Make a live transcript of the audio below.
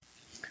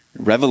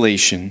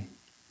Revelation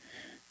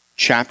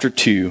chapter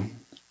 2,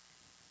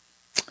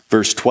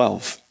 verse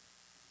 12.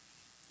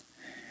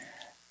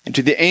 And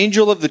to the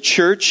angel of the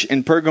church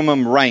in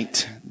Pergamum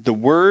write the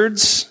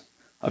words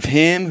of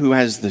him who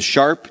has the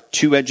sharp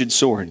two-edged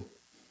sword.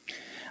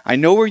 I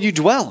know where you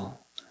dwell,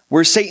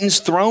 where Satan's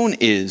throne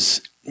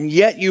is, and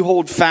yet you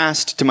hold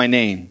fast to my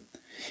name.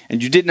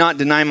 And you did not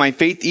deny my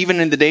faith, even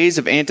in the days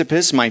of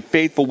Antipas, my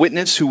faithful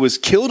witness, who was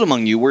killed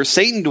among you, where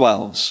Satan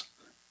dwells.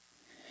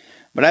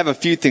 But I have a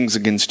few things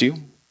against you.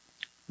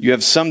 You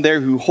have some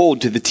there who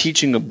hold to the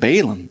teaching of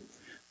Balaam,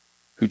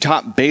 who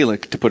taught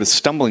Balak to put a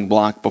stumbling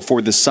block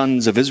before the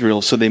sons of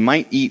Israel so they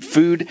might eat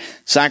food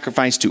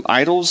sacrificed to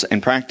idols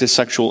and practice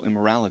sexual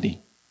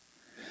immorality.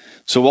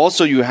 So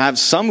also you have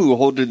some who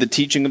hold to the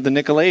teaching of the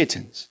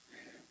Nicolaitans.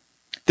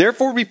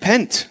 Therefore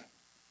repent.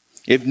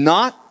 If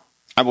not,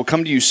 I will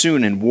come to you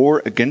soon and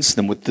war against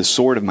them with the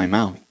sword of my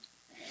mouth.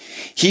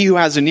 He who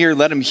has an ear,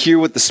 let him hear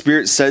what the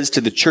Spirit says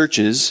to the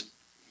churches.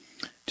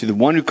 To the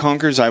one who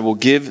conquers, I will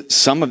give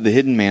some of the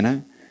hidden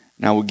manna,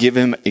 and I will give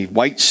him a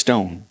white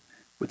stone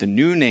with a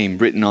new name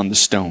written on the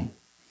stone,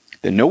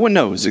 that no one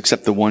knows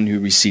except the one who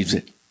receives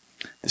it.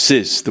 This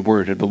is the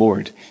word of the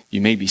Lord.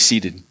 You may be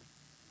seated.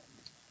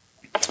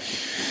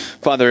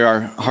 Father,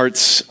 our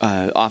hearts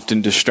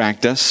often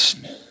distract us.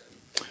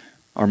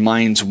 Our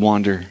minds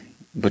wander.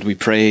 But we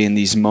pray in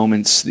these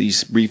moments,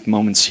 these brief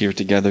moments here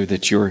together,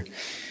 that your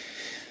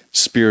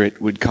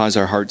Spirit would cause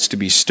our hearts to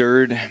be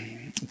stirred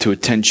to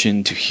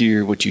attention, to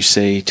hear what you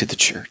say to the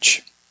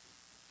church.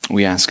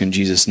 We ask in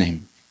Jesus'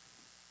 name.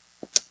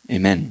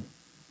 Amen.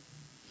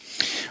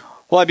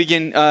 Well, I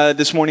begin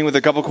this morning with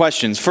a couple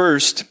questions.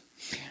 First,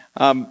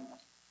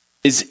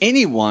 is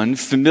anyone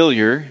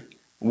familiar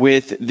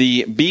with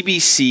the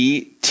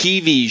BBC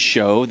TV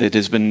show that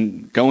has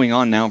been going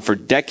on now for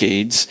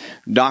decades,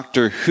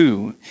 Doctor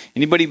Who?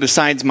 Anybody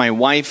besides my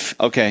wife?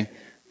 Okay,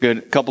 good.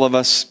 A couple of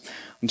us.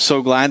 I'm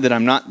so glad that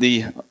I'm not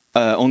the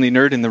only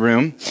nerd in the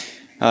room.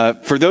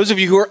 For those of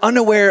you who are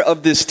unaware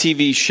of this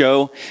TV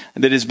show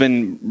that has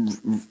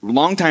been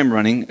long time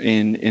running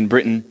in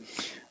Britain,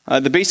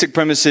 the basic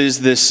premise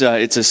is this,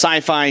 it's a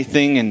sci-fi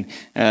thing,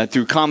 and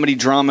through comedy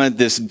drama,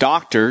 this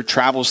doctor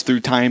travels through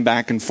time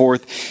back and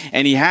forth,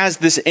 and he has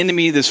this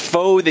enemy, this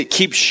foe that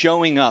keeps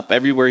showing up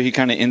everywhere he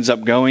kind of ends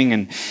up going,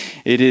 and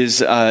it is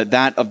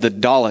that of the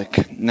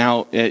Dalek.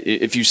 Now,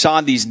 if you saw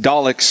these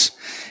Daleks,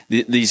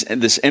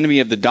 this enemy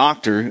of the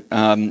doctor,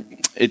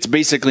 it's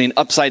basically an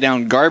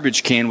upside-down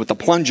garbage can with a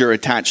plunger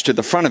attached to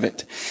the front of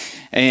it.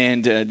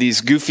 And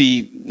these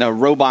goofy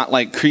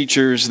robot-like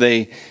creatures,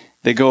 they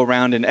go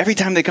around, and every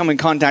time they come in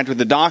contact with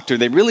the doctor,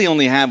 they really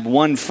only have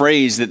one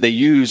phrase that they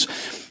use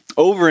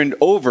over and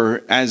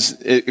over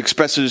as it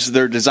expresses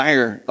their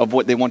desire of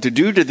what they want to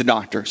do to the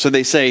doctor. So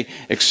they say,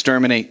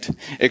 exterminate,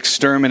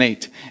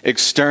 exterminate,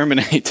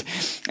 exterminate.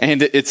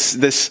 And it's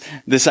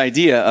this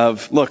idea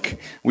of, look,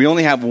 we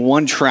only have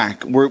one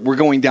track. We're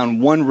going down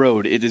one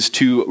road. It is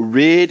to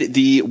rid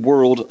the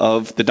world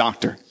of the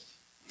doctor.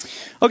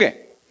 Okay,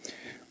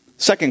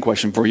 second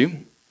question for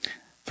you.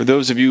 For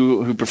those of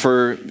you who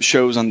prefer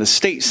shows on the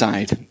state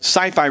side,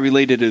 sci-fi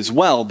related as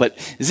well, but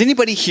is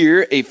anybody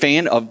here a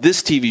fan of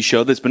this TV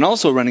show that's been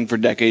also running for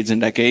decades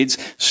and decades,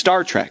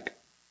 Star Trek?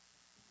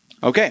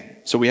 Okay,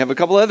 so we have a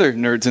couple other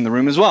nerds in the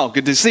room as well.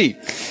 Good to see.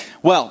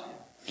 Well,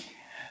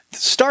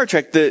 Star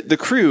Trek, the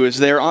crew, as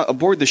they're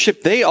aboard the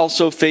ship, they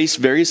also face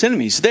various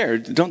enemies there,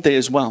 don't they,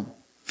 as well?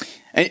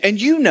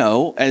 And you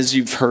know, as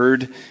you've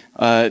heard,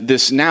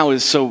 this now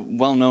is so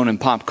well known in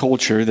pop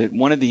culture that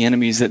one of the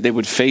enemies that they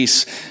would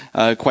face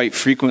quite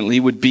frequently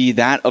would be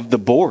that of the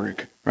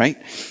Borg,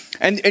 right?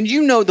 And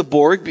you know the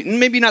Borg,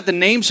 maybe not the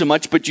name so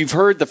much, but you've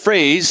heard the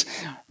phrase,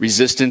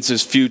 resistance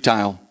is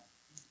futile.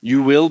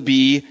 You will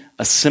be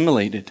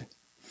assimilated.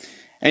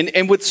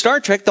 And with Star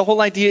Trek, the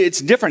whole idea,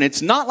 it's different.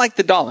 It's not like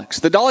the Daleks.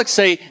 The Daleks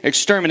say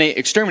exterminate,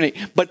 exterminate,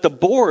 but the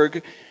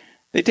Borg,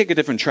 they take a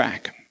different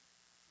track.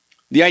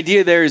 The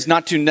idea there is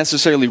not to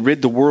necessarily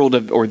rid the world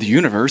of, or the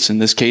universe, in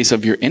this case,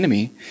 of your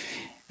enemy.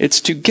 It's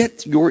to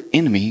get your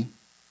enemy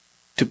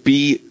to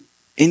be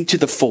into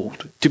the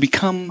fold, to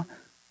become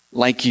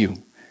like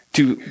you,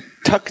 to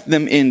tuck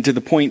them in to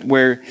the point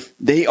where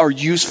they are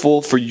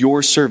useful for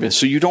your service,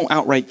 so you don't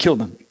outright kill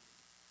them.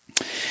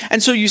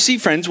 And so you see,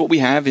 friends, what we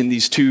have in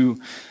these two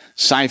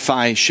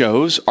sci-fi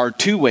shows are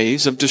two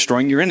ways of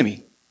destroying your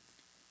enemy.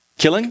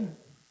 Killing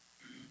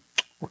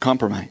or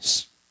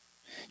compromise.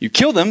 You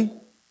kill them,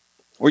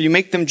 or you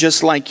make them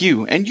just like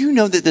you. And you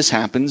know that this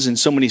happens in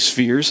so many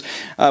spheres,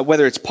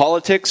 whether it's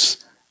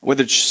politics,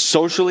 whether it's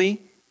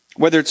socially,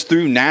 whether it's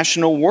through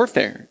national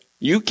warfare.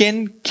 You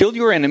can kill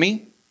your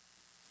enemy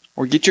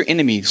or get your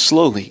enemy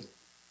slowly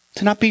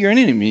to not be your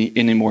enemy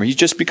anymore. He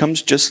just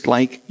becomes just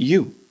like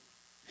you.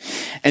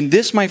 And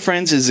this, my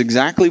friends, is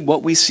exactly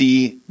what we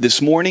see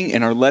this morning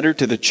in our letter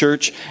to the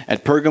church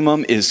at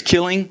Pergamum, is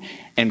killing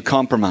and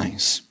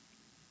compromise.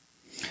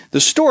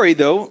 The story,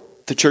 though,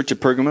 the church at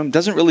Pergamum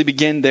doesn't really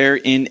begin there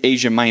in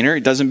Asia Minor.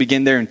 It doesn't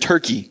begin there in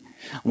Turkey.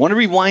 I want to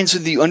rewind so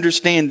that you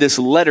understand this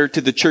letter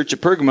to the church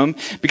at Pergamum,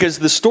 because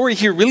the story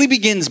here really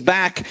begins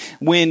back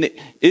when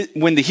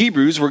the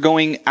Hebrews were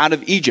going out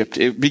of Egypt.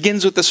 It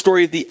begins with the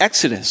story of the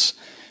Exodus,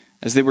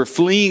 as they were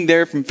fleeing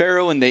there from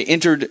Pharaoh, and they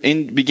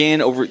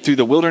began over through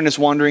the wilderness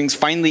wanderings,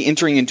 finally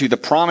entering into the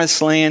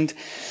promised land.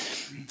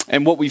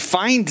 And what we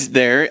find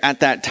there at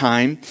that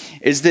time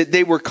is that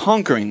they were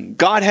conquering.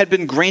 God had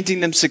been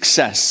granting them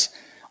success.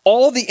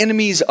 All the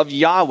enemies of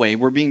Yahweh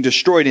were being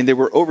destroyed, and they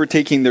were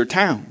overtaking their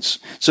towns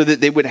so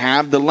that they would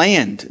have the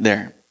land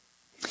there.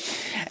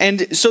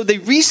 And so they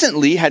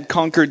recently had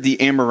conquered the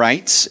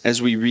Amorites,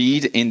 as we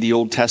read in the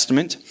Old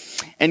Testament.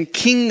 And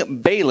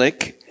King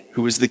Balak,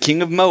 who was the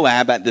king of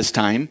Moab at this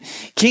time,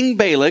 King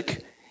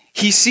Balak,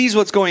 he sees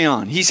what's going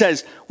on. He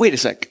says, wait a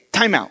sec,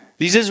 time out.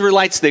 These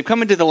Israelites, they've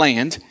come into the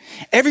land.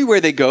 Everywhere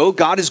they go,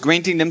 God is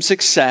granting them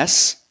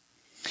success.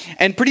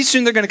 And pretty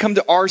soon they're going to come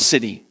to our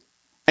city.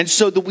 And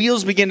so the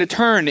wheels begin to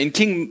turn. And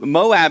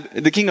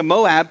the king of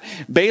Moab,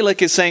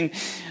 Balak, is saying,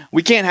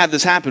 we can't have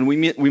this happen.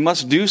 We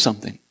must do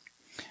something.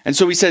 And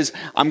so he says,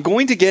 I'm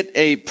going to get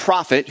a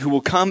prophet who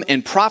will come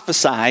and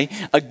prophesy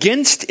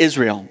against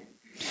Israel.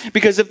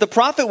 Because if the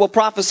prophet will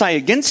prophesy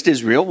against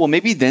Israel, well,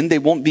 maybe then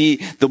they'll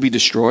be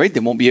destroyed. They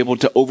won't be able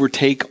to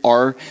overtake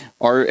our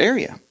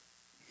area.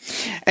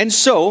 And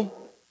so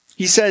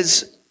he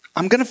says,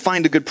 I'm going to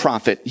find a good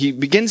prophet. He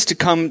begins to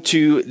come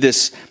to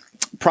this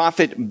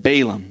prophet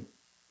Balaam.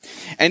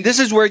 And this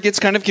is where it gets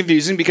kind of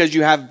confusing, because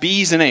you have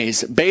B's and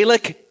A's,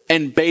 Balak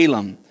and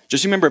Balaam.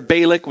 Just remember,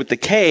 Balak with the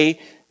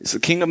K is the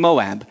king of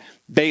Moab.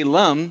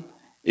 Balaam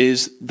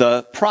is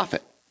the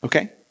prophet,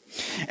 okay?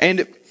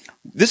 And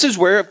this is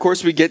where, of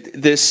course, we get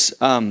this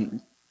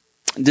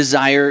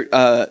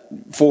desire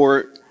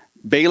for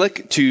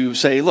Balak to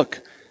say,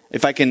 look,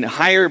 if I can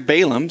hire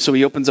Balaam, so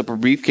he opens up a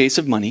briefcase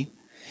of money,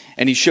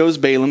 and he shows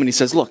Balaam, and he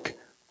says, look,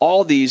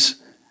 all these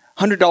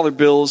 $100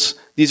 bills,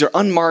 these are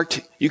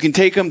unmarked. You can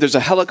take them. There's a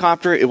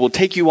helicopter. It will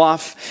take you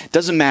off.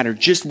 Doesn't matter.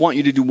 Just want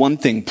you to do one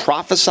thing.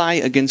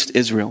 Prophesy against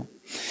Israel.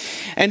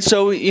 And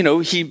so,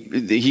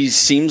 he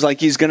seems like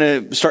he's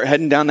going to start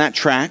heading down that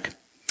track.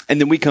 And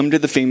then we come to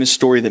the famous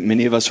story that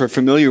many of us are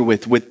familiar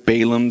with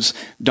Balaam's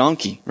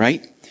donkey,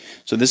 right?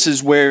 So this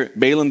is where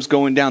Balaam's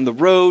going down the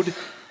road.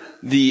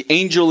 The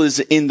angel is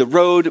in the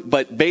road,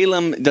 but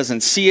Balaam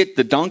doesn't see it.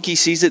 The donkey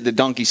sees it. The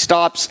donkey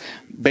stops.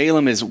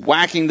 Balaam is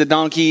whacking the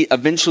donkey.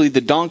 Eventually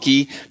the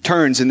donkey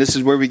turns, and this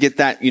is where we get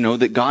that,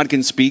 that God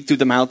can speak through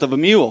the mouth of a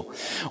mule.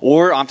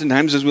 Or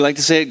oftentimes, as we like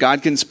to say it,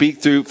 God can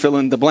speak through fill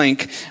in the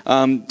blank,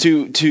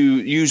 to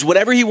use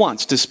whatever he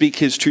wants to speak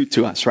his truth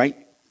to us, right?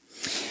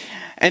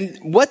 And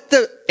what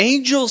the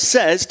angel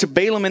says to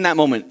Balaam in that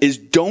moment is,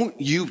 don't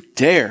you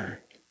dare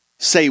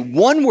say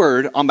one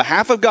word on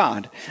behalf of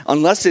God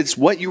unless it's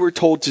what you were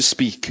told to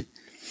speak.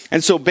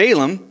 And so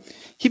Balaam,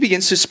 he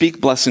begins to speak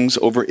blessings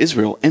over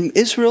Israel, and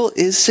Israel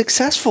is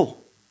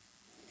successful.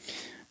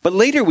 But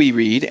later we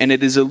read, and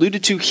it is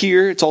alluded to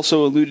here, it's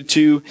also alluded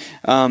to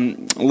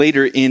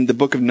later in the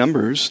book of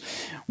Numbers,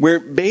 where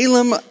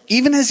Balaam,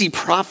 even as he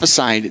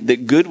prophesied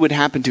that good would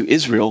happen to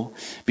Israel,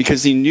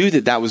 because he knew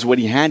that that was what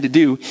he had to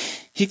do,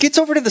 he gets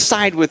over to the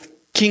side with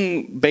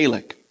King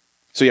Balak.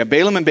 So yeah,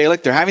 Balaam and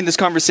Balak, they're having this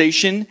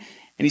conversation,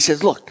 and he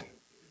says, look,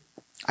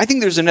 I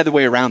think there's another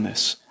way around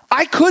this.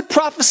 I could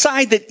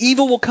prophesy that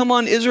evil will come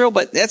on Israel,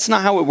 but that's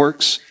not how it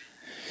works.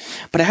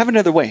 But I have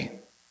another way.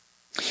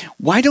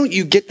 Why don't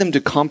you get them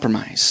to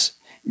compromise?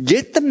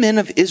 Get the men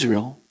of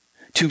Israel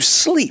to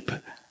sleep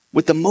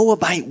with the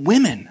Moabite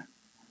women.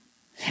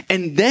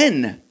 And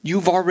then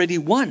you've already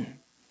won.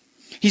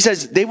 He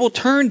says they will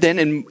turn then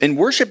and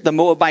worship the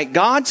Moabite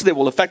gods. They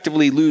will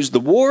effectively lose the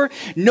war.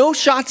 No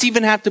shots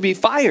even have to be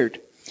fired.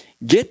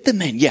 Get the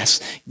men,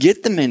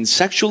 get the men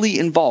sexually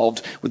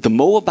involved with the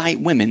Moabite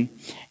women,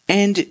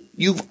 and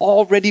you've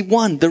already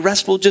won. The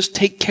rest will just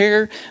take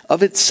care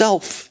of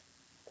itself.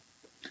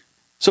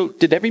 So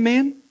did every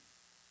man?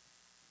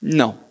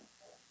 No,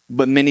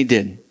 but many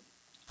did.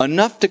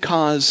 Enough to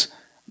cause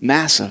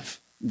massive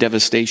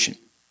devastation.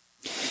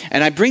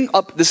 And I bring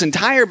up this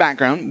entire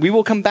background. We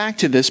will come back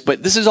to this,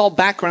 but this is all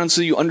background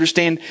so you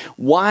understand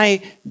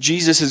why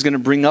Jesus is going to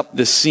bring up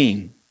this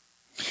scene.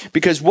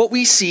 Because what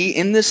we see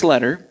in this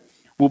letter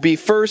will be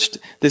first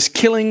this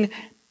killing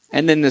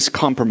and then this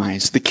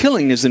compromise. The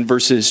killing is in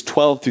verses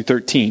 12 through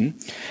 13.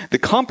 The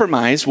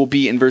compromise will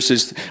be in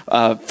verses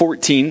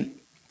 14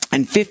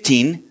 and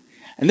 15.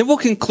 And then we'll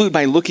conclude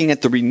by looking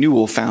at the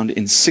renewal found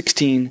in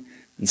 16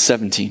 and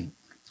 17.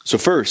 So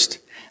first,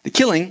 the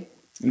killing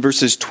in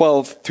verses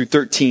 12 through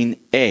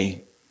 13a.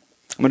 I'm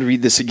going to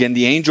read this again.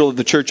 The angel of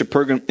the church of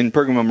in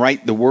Pergamum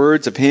write the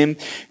words of him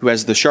who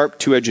has the sharp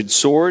two-edged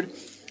sword.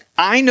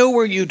 I know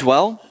where you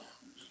dwell,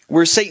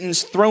 where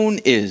Satan's throne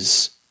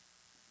is,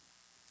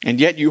 and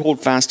yet you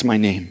hold fast to my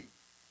name.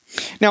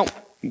 Now,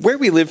 where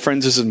we live,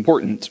 friends, is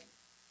important.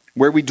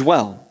 Where we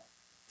dwell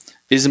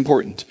is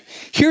important.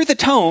 Hear the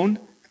tone.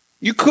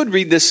 You could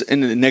read this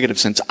in a negative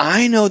sense.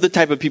 I know the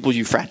type of people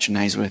you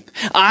fraternize with.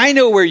 I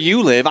know where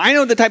you live. I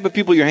know the type of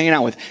people you're hanging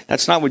out with.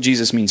 That's not what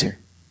Jesus means here.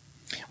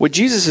 What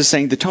Jesus is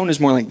saying, the tone is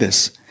more like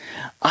this.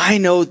 I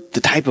know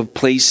the type of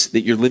place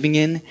that you're living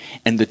in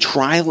and the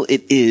trial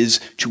it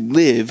is to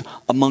live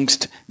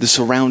amongst the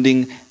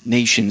surrounding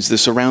nations, the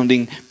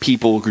surrounding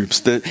people groups.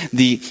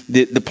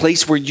 The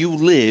place where you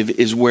live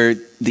is where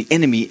the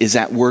enemy is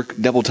at work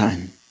double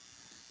time.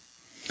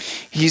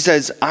 He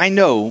says, I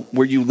know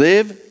where you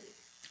live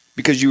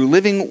because you're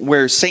living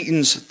where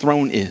Satan's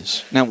throne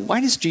is. Now,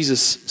 why does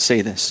Jesus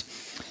say this?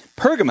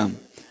 Pergamum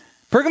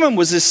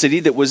was this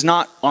city that was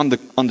not on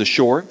the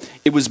shore.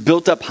 It was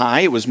built up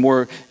high. It was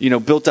more,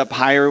 built up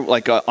higher,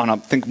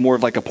 think more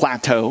of like a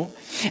plateau.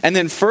 And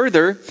then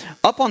further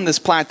up on this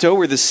plateau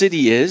where the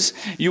city is,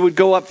 you would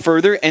go up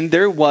further, and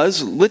there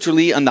was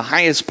literally on the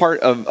highest part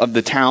of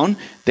the town,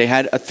 they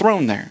had a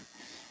throne there.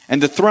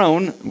 And the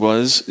throne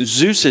was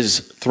Zeus's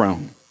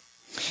throne.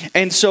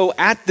 And so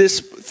at this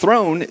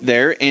throne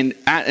there and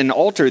at an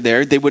altar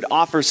there, they would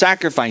offer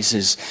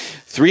sacrifices,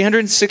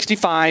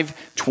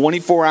 365,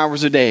 24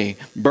 hours a day,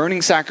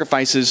 burning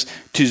sacrifices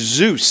to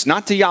Zeus,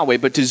 not to Yahweh,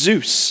 but to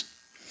Zeus.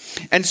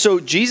 And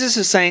so Jesus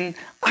is saying,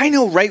 I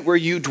know right where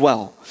you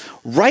dwell,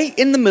 right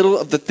in the middle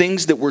of the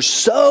things that were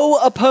so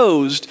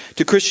opposed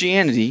to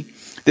Christianity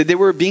that they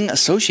were being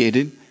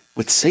associated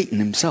with Satan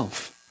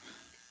himself.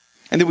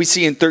 And then we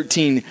see in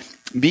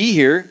 13b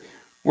here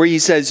where he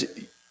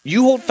says,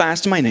 you hold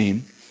fast to my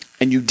name,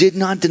 and you did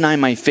not deny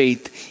my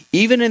faith,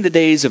 even in the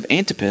days of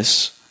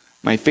Antipas,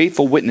 my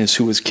faithful witness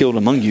who was killed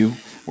among you,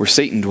 where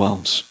Satan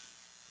dwells.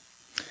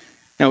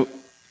 Now,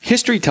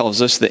 history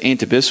tells us that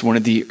Antipas, one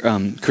of the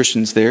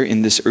Christians there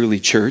in this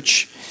early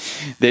church,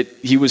 that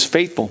he was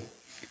faithful,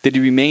 that he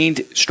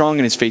remained strong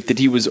in his faith, that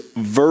he was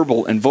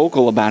verbal and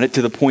vocal about it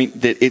to the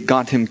point that it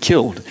got him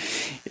killed.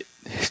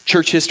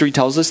 Church history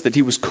tells us that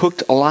he was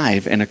cooked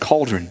alive in a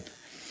cauldron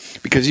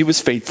because he was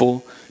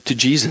faithful to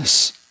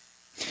Jesus.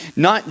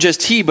 Not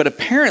just he, but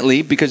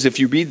apparently, because if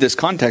you read this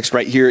context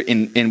right here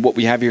in what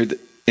we have here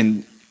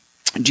in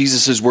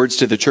Jesus' words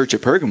to the church at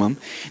Pergamum,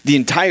 the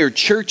entire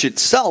church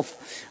itself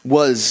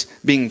was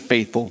being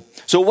faithful.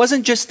 So it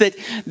wasn't just that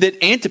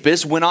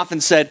Antipas went off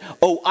and said,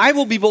 oh, I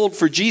will be bold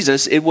for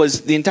Jesus. It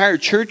was the entire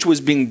church was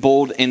being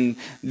bold, and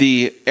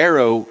the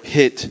arrow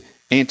hit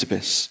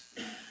Antipas.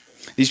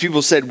 These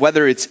people said,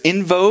 whether it's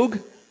in vogue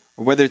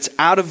or whether it's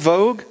out of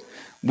vogue,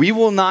 we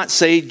will not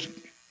say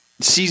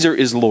Caesar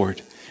is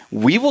Lord.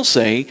 We will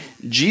say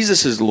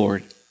Jesus is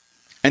Lord,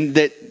 and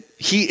that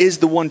he is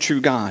the one true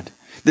God,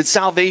 that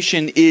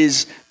salvation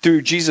is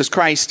through Jesus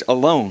Christ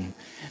alone,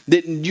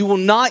 that you will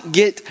not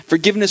get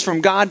forgiveness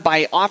from God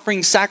by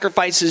offering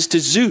sacrifices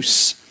to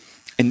Zeus.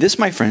 And this,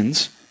 my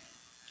friends,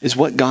 is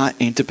what got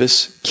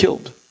Antipas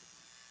killed.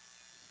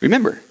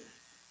 Remember,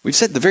 we've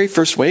said the very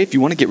first way, if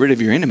you want to get rid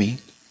of your enemy,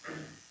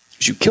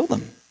 is you kill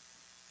them.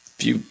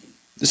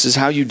 This is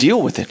how you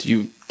deal with it.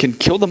 You can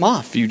kill them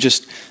off. You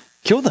just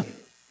kill them.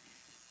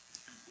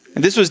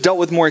 And this was dealt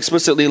with more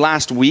explicitly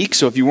last week.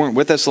 So if you weren't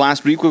with us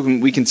last week when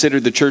we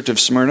considered the church of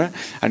Smyrna,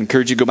 I'd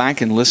encourage you to go back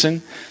and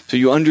listen so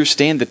you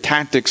understand the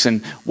tactics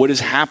and what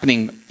is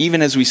happening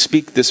even as we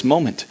speak this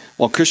moment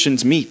while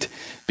Christians meet,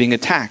 being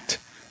attacked,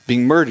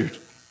 being murdered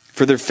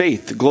for their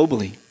faith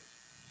globally.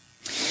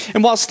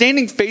 And while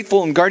standing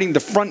faithful and guarding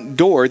the front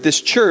door, this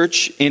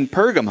church in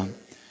Pergamum,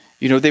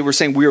 they were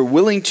saying we are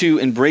willing to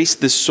embrace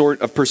this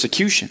sort of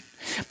persecution.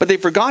 But they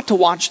forgot to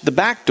watch the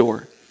back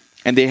door,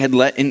 and they had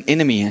let an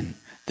enemy in,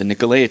 the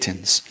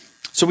Nicolaitans.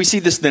 So we see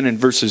this then in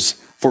verses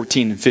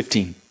 14 and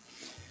 15.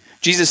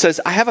 Jesus says,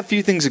 I have a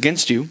few things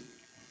against you.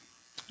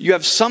 You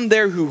have some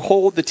there who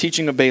hold the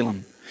teaching of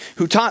Balaam,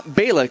 who taught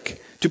Balak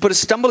to put a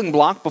stumbling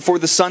block before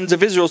the sons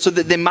of Israel so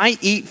that they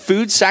might eat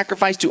food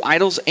sacrificed to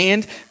idols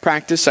and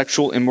practice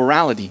sexual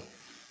immorality.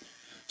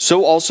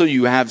 So also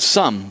you have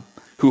some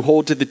who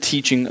hold to the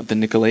teaching of the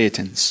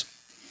Nicolaitans.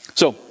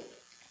 So,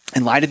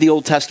 in light of the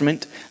Old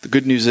Testament, the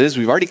good news is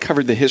we've already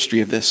covered the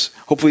history of this.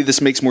 Hopefully this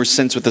makes more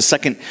sense with the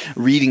second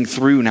reading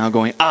through now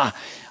going,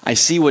 I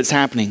see what's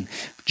happening.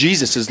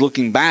 Jesus is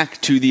looking back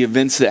to the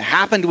events that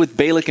happened with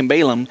Balak and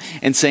Balaam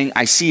and saying,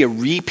 I see a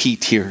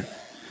repeat here.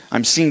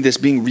 I'm seeing this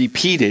being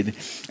repeated.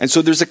 And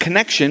so there's a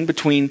connection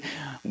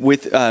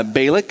with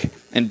Balak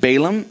and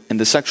Balaam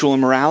and the sexual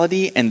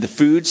immorality and the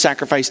food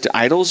sacrificed to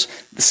idols.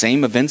 The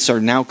same events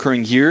are now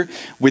occurring here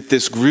with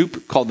this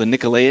group called the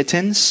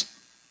Nicolaitans.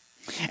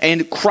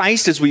 And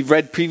Christ, as we've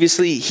read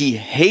previously, he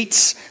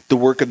hates the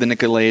work of the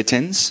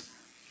Nicolaitans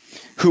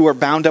who are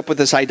bound up with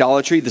this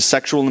idolatry, the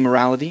sexual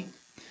immorality.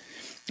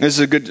 This is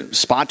a good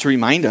spot to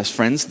remind us,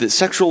 friends, that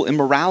sexual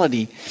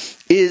immorality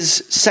is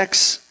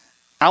sex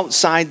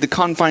outside the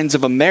confines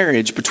of a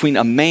marriage between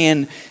a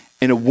man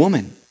and a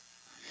woman.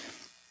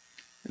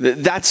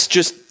 That's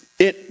just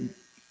it.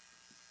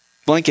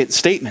 Blanket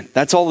statement.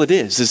 That's all it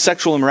is. The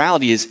sexual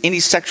immorality is any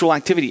sexual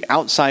activity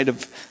outside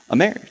of a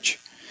marriage.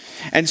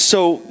 And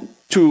so,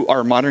 to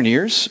our modern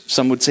ears,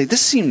 some would say,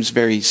 this seems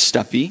very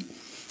stuffy.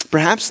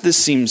 Perhaps this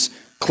seems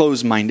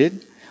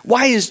closed-minded.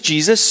 Why is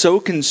Jesus so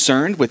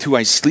concerned with who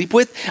I sleep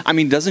with?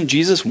 Doesn't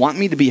Jesus want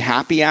me to be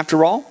happy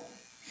after all?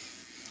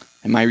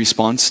 And my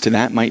response to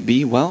that might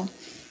be, well,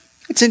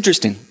 it's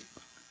interesting.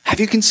 Have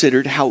you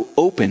considered how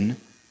open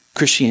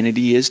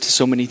Christianity is to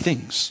so many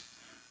things.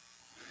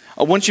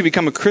 Once you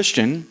become a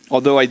Christian,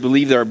 although I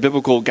believe there are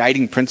biblical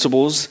guiding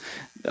principles,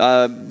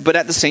 but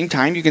at the same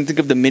time, you can think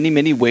of the many,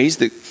 many ways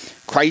that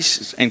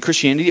Christ and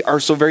Christianity are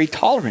so very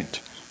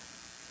tolerant.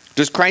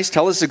 Does Christ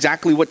tell us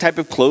exactly what type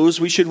of clothes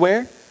we should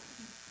wear?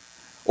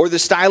 Or the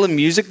style of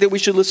music that we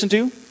should listen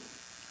to?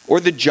 Or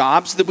the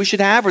jobs that we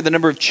should have? Or the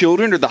number of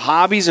children? Or the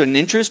hobbies and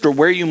interest? Or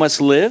where you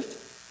must live?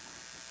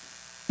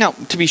 Now,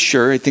 to be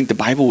sure, I think the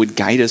Bible would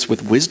guide us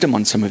with wisdom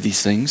on some of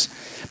these things.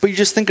 But you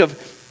just think of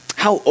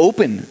how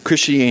open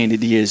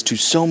Christianity is to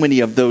so many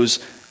of those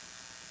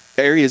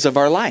areas of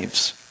our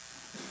lives.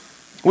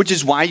 Which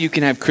is why you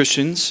can have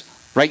Christians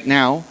right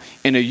now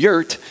in a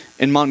yurt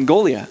in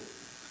Mongolia.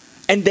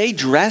 And they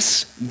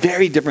dress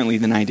very differently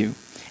than I do.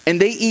 And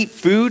they eat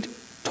food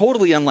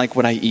totally unlike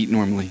what I eat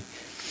normally.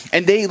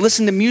 And they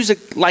listen to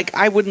music like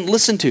I wouldn't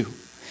listen to.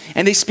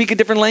 And they speak a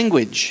different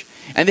language.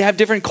 And they have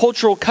different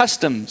cultural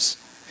customs.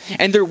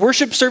 And their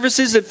worship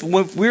services, if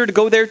we were to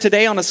go there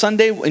today on a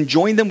Sunday and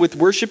join them with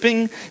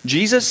worshiping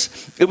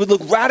Jesus, it would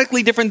look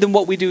radically different than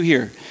what we do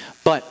here.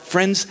 But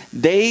friends,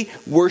 they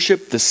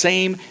worship the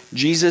same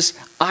Jesus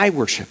I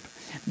worship.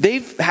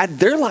 They've had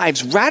their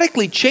lives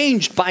radically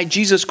changed by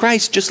Jesus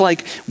Christ, just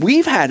like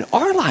we've had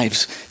our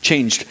lives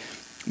changed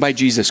by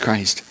Jesus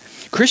Christ.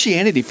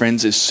 Christianity,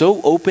 friends, is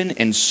so open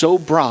and so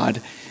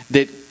broad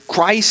that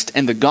Christ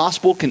and the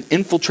gospel can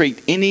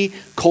infiltrate any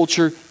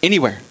culture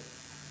anywhere.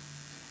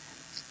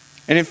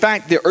 And in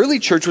fact, the early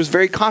church was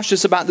very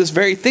cautious about this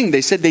very thing.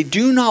 They said they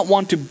do not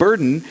want to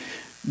burden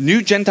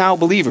new Gentile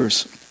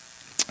believers.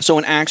 So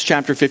in Acts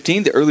chapter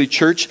 15, the early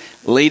church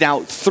laid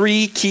out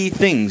 3 key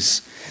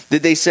things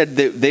that they said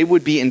that they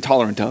would be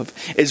intolerant of.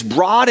 As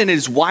broad and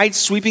as wide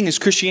sweeping as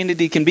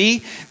Christianity can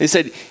be, they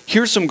said,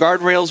 here's some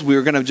guardrails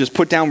we're going to just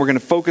put down. We're going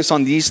to focus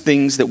on these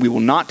things that we will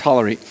not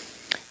tolerate.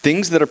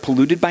 Things that are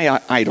polluted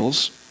by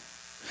idols,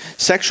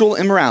 sexual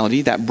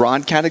immorality, that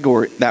broad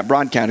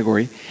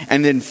category,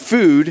 and then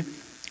food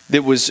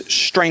that was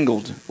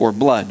strangled or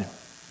blood.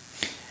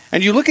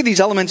 And you look at these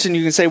elements and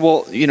you can say,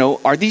 well,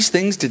 are these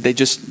things, did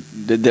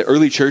the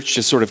early church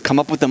just sort of come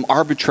up with them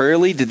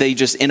arbitrarily? Did they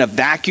just in a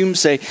vacuum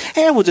say,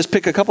 hey, we'll just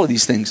pick a couple of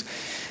these things?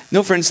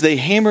 No, friends, they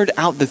hammered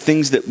out the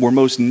things that were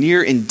most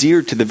near and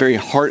dear to the very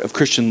heart of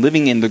Christian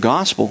living in the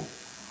gospel.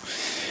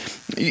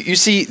 You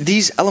see,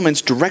 these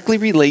elements directly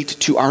relate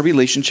to our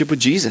relationship with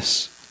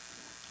Jesus.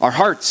 Our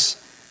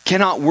hearts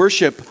cannot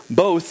worship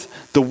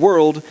both the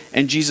world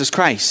and Jesus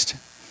Christ.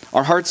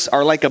 Our hearts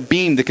are like a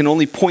beam that can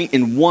only point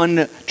in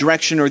one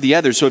direction or the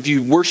other. So if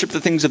you worship the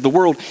things of the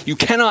world, you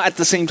cannot at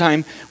the same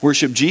time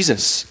worship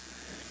Jesus.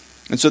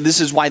 And so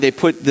this is why they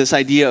put this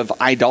idea of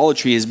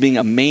idolatry as being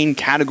a main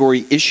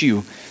category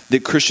issue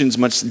that Christians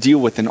must deal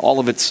with in all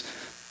of its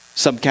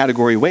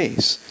subcategory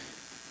ways.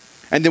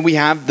 And then we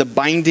have the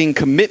binding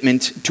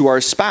commitment to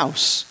our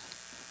spouse,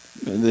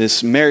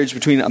 this marriage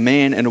between a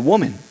man and a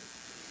woman.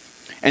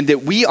 And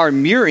that we are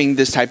mirroring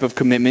this type of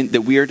commitment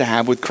that we are to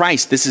have with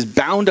Christ. This is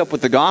bound up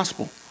with the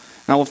gospel.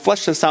 Now we'll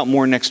flesh this out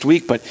more next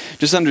week, but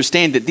just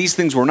understand that these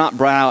things were not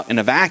brought out in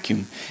a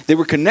vacuum. They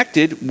were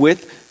connected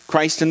with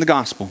Christ and the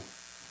gospel.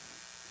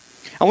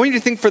 I want you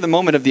to think for the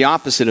moment of the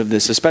opposite of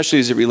this, especially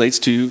as it relates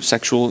to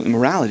sexual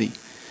immorality.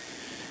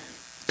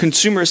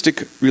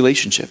 Consumeristic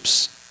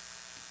relationships.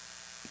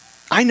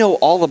 I know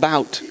all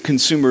about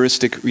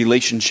consumeristic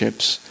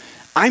relationships.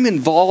 I'm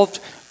involved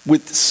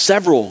with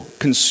several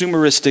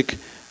consumeristic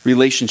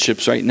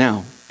relationships right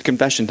now.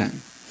 Confession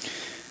time.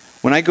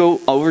 When I go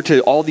over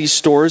to all these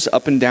stores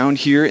up and down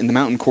here in the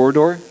mountain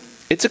corridor,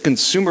 it's a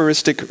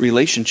consumeristic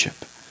relationship.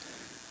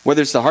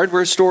 Whether it's the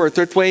hardware store or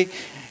Thriftway,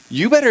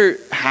 you better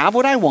have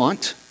what I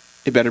want.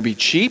 It better be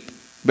cheap,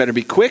 it better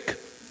be quick,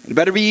 it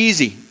better be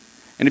easy.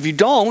 And if you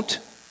don't,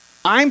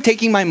 I'm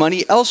taking my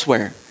money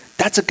elsewhere.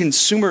 That's a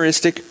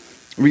consumeristic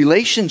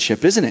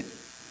relationship, isn't it?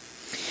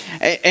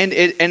 And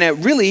it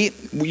really,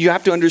 you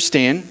have to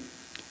understand,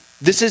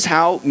 this is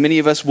how many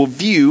of us will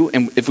view,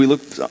 and if we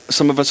look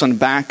some of us on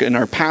back in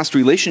our past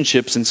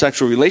relationships and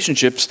sexual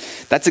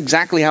relationships, that's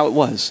exactly how it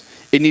was.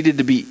 It needed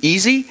to be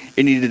easy,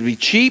 it needed to be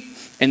cheap,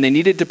 and they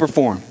needed to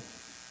perform.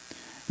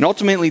 And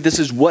ultimately, this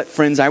is what,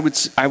 friends, I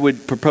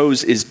would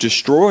propose is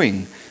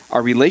destroying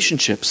our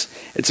relationships.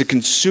 It's a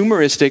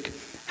consumeristic,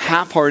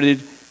 half-hearted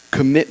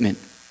commitment.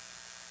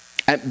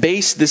 At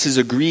base, this is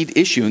a greed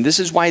issue, and this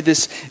is why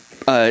this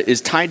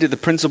is tied to the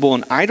principle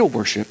in idol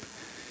worship.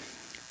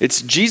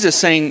 It's Jesus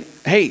saying,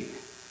 hey,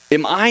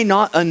 am I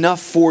not enough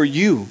for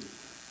you?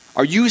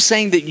 Are you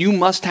saying that you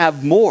must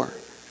have more?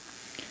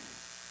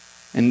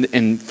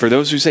 And for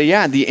those who say,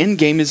 yeah, the end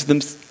game is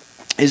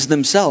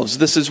themselves.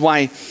 This is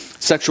why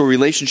sexual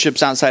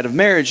relationships outside of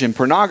marriage and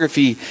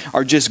pornography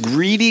are just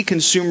greedy,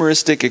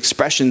 consumeristic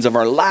expressions of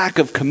our lack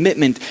of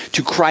commitment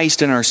to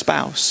Christ and our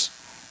spouse.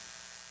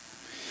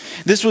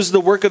 This was the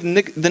work of the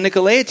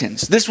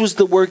Nicolaitans. This was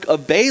the work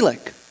of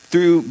Balak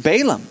through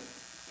Balaam,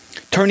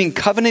 turning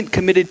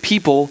covenant-committed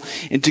people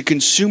into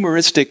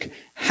consumeristic,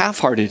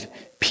 half-hearted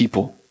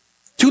people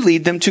to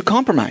lead them to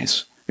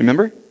compromise.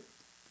 Remember?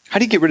 How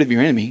do you get rid of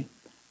your enemy?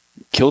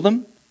 Kill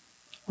them?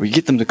 or you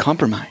get them to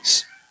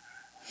compromise.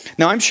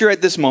 Now, I'm sure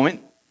at this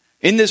moment,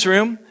 in this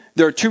room,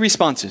 there are two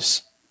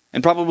responses,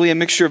 and probably a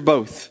mixture of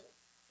both.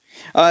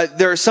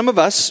 There are some of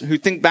us who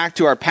think back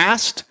to our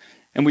past,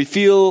 and we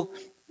feel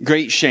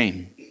great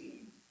shame.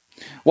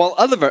 While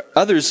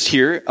others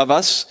here of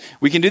us,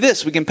 we can do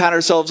this. We can pat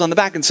ourselves on the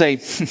back and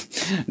say,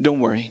 don't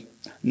worry,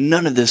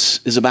 none of this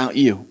is about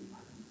you.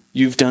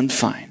 You've done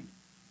fine.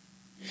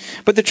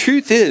 But the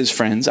truth is,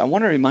 friends, I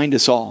want to remind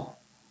us all,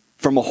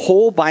 from a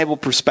whole Bible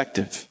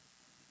perspective,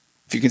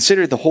 if you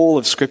consider the whole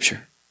of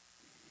Scripture,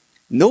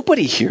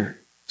 nobody here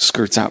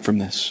skirts out from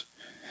this,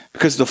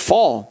 because the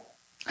fall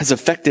has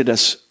affected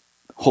us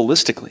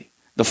holistically.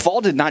 The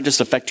fall did not just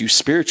affect you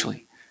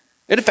spiritually.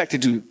 It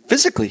affected you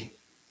physically.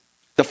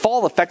 The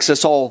fall affects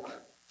us all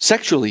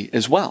sexually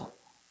as well.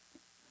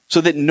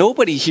 So that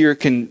nobody here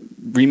can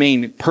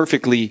remain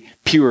perfectly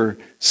pure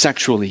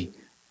sexually.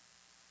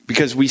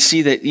 Because we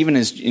see that even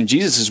as in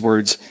Jesus'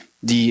 words,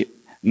 the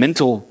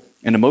mental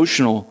and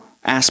emotional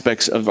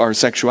aspects of our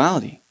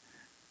sexuality.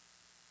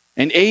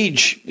 And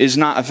age is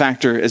not a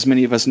factor, as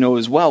many of us know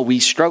as well. We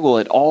struggle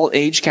at all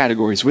age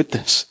categories with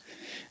this.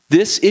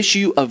 This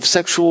issue of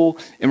sexual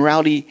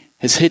immorality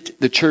has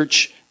hit the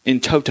church in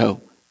toto,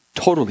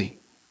 totally.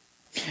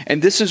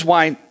 And this is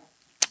why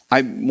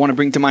I want to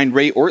bring to mind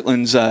Ray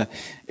Ortland's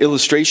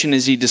illustration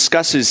as he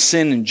discusses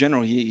sin in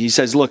general. He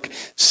says, look,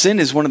 sin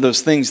is one of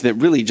those things that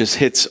really just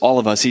hits all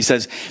of us. He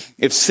says,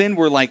 if sin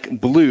were like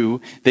blue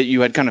that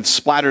you had kind of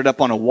splattered up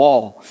on a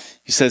wall,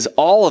 he says,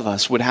 all of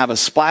us would have a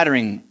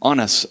splattering on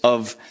us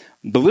of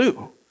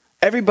blue.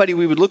 Everybody,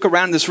 we would look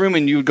around this room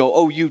and you would go,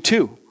 oh, you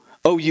too.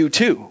 Oh, you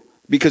too.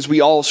 Because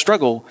we all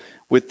struggle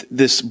with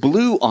this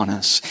blue on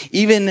us.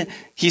 Even,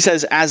 he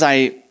says, as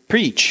I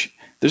preach,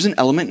 there's an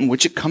element in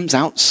which it comes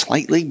out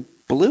slightly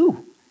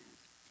blue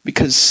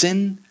because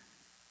sin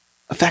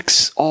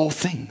affects all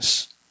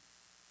things.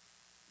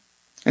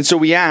 And so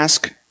we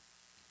ask,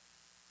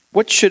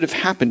 what should have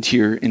happened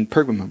here in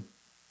Pergamum?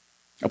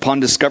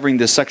 Upon discovering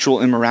the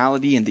sexual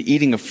immorality and the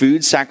eating of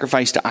food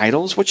sacrificed to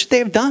idols, what should they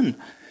have done?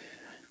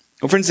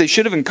 Well, friends, they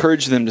should have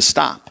encouraged them to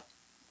stop,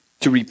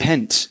 to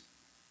repent,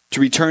 to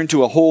return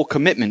to a whole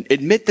commitment,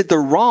 admit that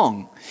they're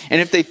wrong.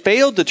 And if they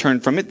failed to turn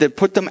from it, they'd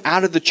put them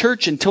out of the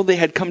church until they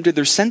had come to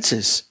their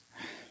senses.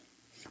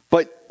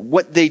 But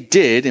what they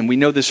did, and we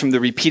know this from the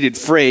repeated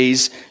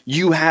phrase,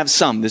 you have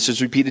some. This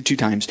is repeated 2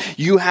 times.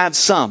 You have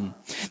some.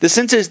 The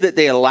sense is that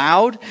they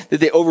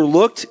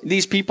overlooked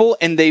these people,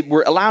 and they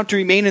were allowed to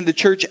remain in the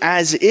church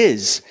as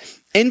is,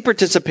 in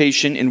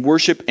participation in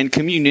worship and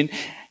communion,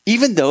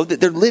 even though that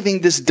they're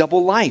living this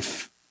double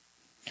life.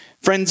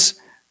 Friends,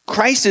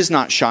 Christ is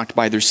not shocked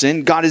by their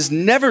sin. God is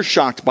never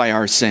shocked by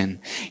our sin.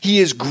 He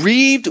is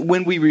grieved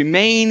when we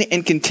remain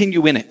and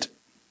continue in it.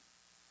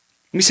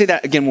 Let me say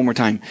that again one more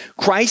time.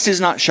 Christ is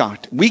not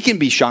shocked. We can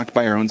be shocked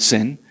by our own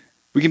sin.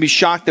 We can be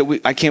shocked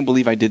that I can't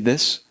believe I did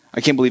this.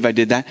 I can't believe I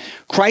did that.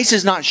 Christ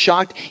is not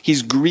shocked.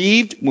 He's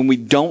grieved when we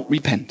don't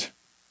repent.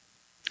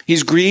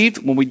 He's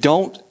grieved when we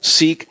don't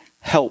seek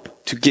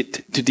help to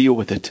deal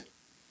with it.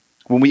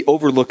 When we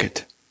overlook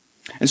it.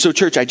 And so,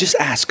 church, I just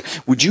ask,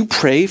 would you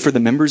pray for the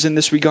members in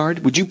this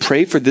regard? Would you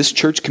pray for this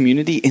church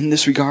community in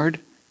this regard?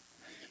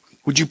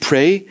 Would you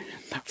pray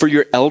for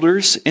your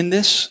elders in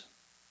this?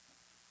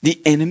 The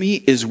enemy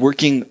is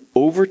working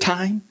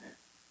overtime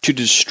to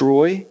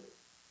destroy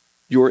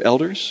your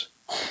elders.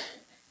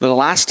 The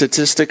last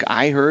statistic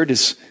I heard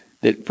is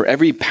that for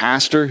every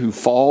pastor who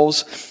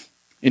falls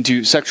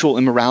into sexual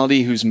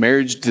immorality, whose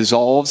marriage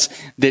dissolves,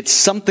 that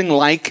something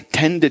like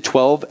 10 to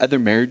 12 other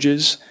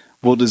marriages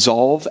will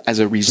dissolve as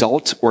a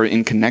result or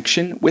in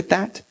connection with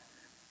that.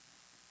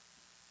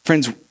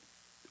 Friends,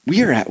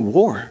 we are at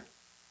war.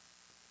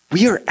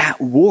 We are at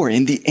war,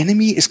 and the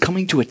enemy is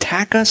coming to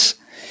attack us,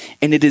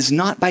 and it is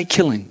not by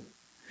killing.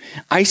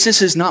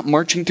 ISIS is not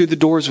marching through the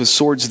doors with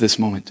swords this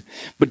moment.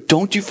 But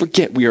don't you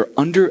forget, we are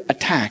under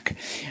attack.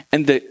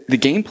 And the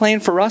game plan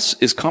for us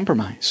is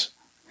compromise.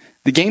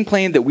 The game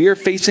plan that we are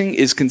facing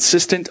is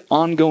consistent,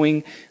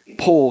 ongoing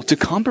pull to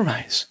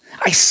compromise.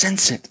 I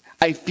sense it.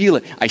 I feel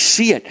it, I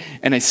see it,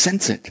 and I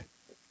sense it.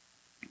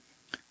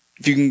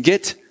 If you can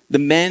get the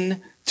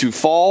men to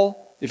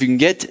fall, if you can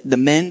get the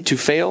men to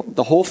fail,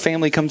 the whole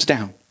family comes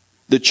down.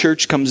 The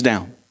church comes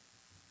down.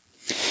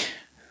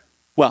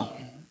 Well,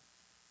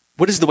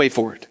 what is the way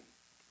forward?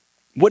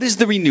 What is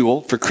the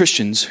renewal for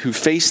Christians who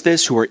face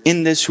this, who are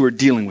in this, who are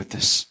dealing with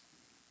this?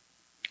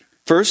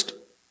 First,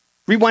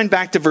 rewind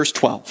back to verse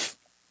 12.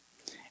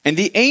 And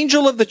the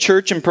angel of the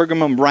church in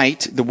Pergamum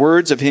write the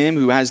words of him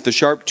who has the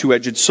sharp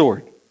two-edged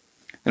sword.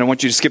 And I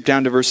want you to skip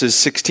down to verses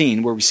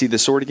 16 where we see the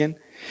sword again.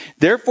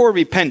 Therefore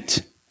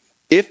repent.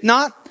 If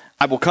not,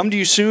 I will come to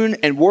you soon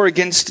and war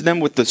against them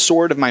with the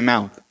sword of my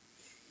mouth.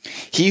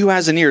 He who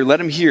has an ear, let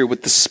him hear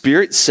what the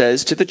Spirit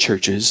says to the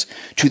churches.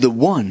 To the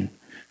one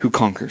who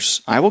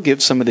conquers, I will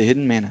give some of the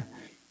hidden manna.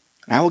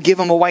 I will give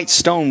him a white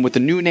stone with a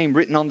new name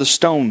written on the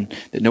stone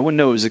that no one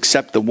knows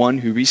except the one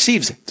who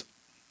receives it.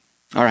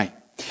 All right.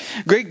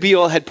 Greg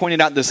Beale had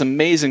pointed out this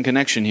amazing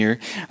connection here.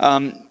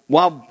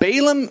 While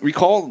Balaam,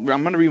 recall, I'm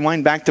going to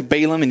rewind back to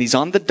Balaam, and he's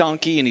on the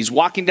donkey, and he's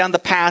walking down the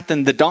path,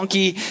 and the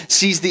donkey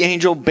sees the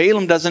angel.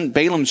 Balaam doesn't.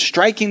 Balaam's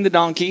striking the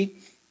donkey.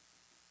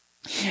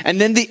 And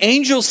then the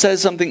angel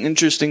says something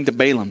interesting to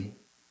Balaam.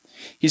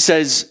 He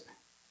says,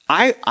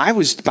 I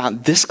was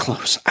about this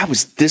close. I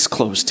was this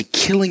close to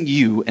killing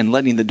you and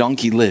letting the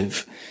donkey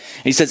live.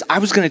 And he says, I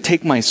was going to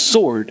take my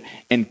sword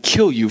and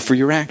kill you for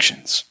your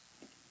actions.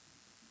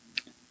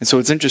 And so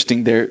it's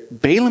interesting there.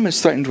 Balaam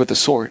is threatened with a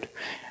sword.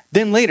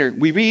 Then later,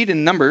 we read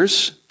in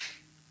Numbers,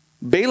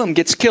 Balaam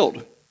gets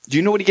killed. Do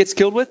you know what he gets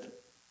killed with?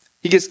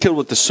 He gets killed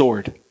with the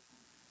sword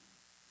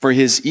for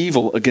his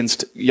evil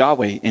against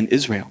Yahweh and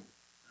Israel.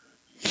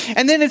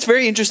 And then it's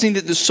very interesting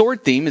that the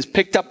sword theme is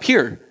picked up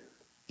here.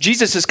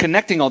 Jesus is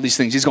connecting all these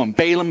things. He's going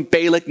Balaam,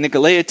 Balak,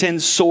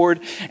 Nicolaitan, sword.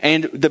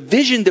 And the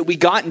vision that we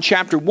got in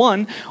chapter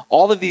 1,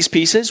 all of these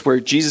pieces where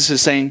Jesus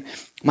is saying,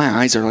 my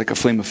eyes are like a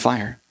flame of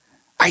fire.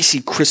 I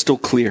see crystal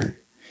clear.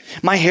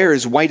 My hair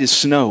is white as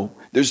snow.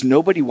 There's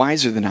nobody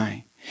wiser than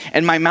I.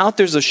 And my mouth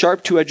there's a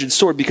sharp two-edged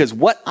sword, because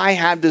what I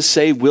have to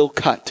say will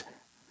cut.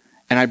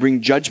 And I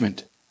bring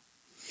judgment.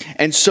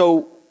 And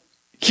so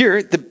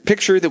here, the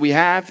picture that we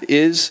have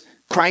is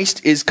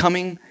Christ is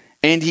coming,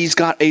 and he's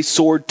got a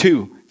sword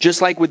too. Just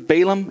like with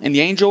Balaam and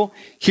the angel,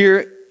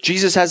 here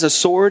Jesus has a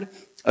sword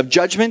of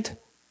judgment,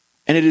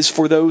 and it is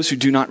for those who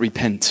do not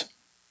repent.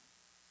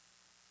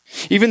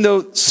 Even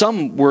though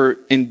some were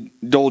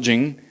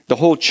indulging, the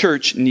whole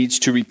church needs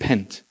to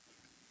repent.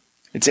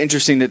 It's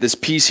interesting that this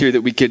piece here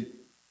that we could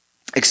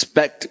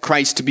expect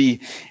Christ to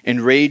be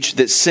enraged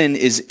that sin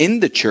is in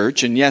the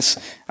church. And yes,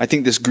 I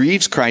think this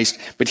grieves Christ.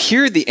 But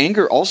here the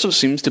anger also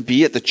seems to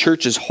be at the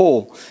church as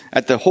whole,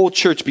 at the whole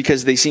church,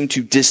 because they seem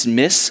to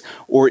dismiss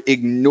or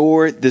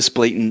ignore this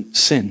blatant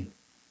sin.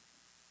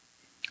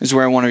 This is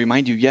where I want to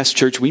remind you, yes,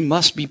 church, we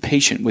must be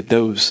patient with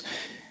those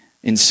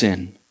in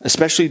sin,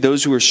 especially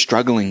those who are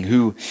struggling,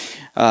 who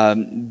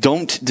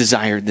don't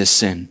desire this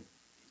sin.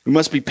 We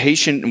must be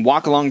patient and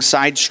walk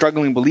alongside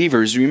struggling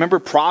believers. Remember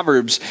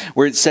Proverbs,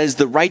 where it says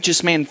the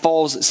righteous man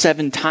falls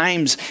 7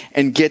 times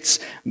and gets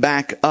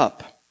back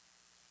up.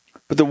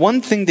 But the one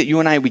thing that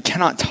you and I, we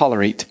cannot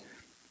tolerate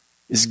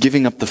is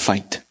giving up the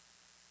fight.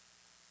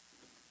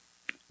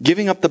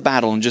 Giving up the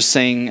battle and just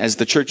saying, as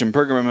the church in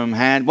Pergamum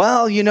had,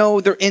 well, you know,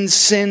 they're in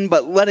sin,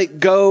 but let it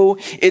go.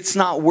 It's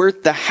not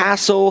worth the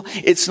hassle.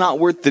 It's not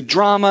worth the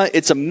drama.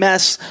 It's a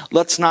mess.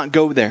 Let's not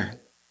go there.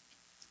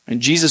 And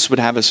Jesus would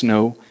have us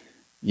know,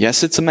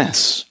 yes, it's a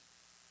mess,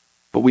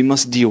 but we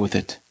must deal with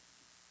it.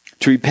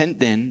 To repent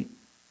then,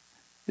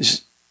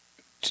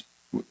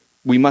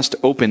 we must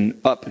open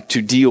up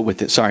to deal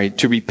with it.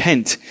 To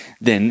repent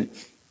then,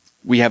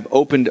 we have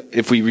opened,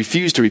 if we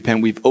refuse to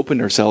repent, we've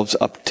opened ourselves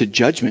up to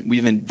judgment.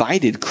 We've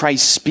invited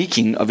Christ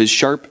speaking of his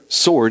sharp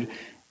sword,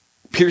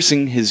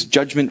 piercing his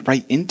judgment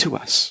right into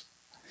us.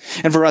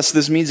 And for us,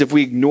 this means if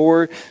we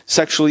ignore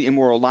sexually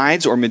immoral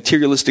lives or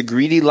materialistic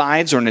greedy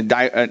lives or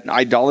an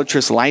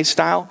idolatrous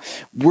lifestyle,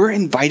 we're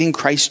inviting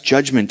Christ's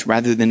judgment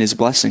rather than his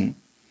blessing.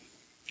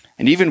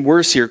 And even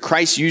worse here,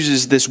 Christ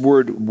uses this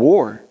word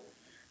war.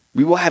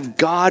 We will have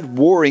God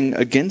warring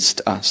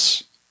against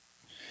us.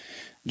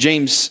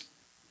 James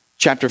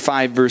chapter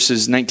 5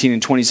 verses 19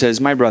 and 20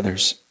 says, my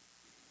brothers,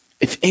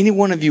 if any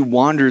one of you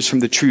wanders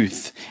from the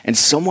truth and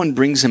someone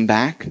brings him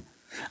back,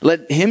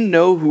 let him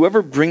know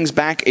whoever brings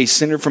back a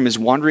sinner from his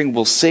wandering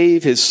will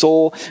save his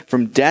soul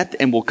from death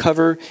and will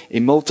cover a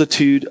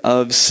multitude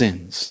of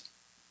sins.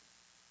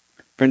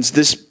 Friends,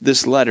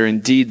 this letter,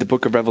 indeed the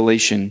book of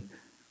Revelation,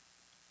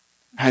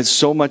 has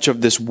so much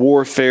of this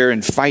warfare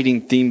and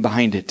fighting theme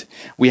behind it.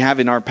 We have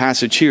in our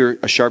passage here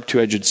a sharp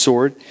two-edged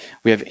sword.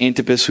 We have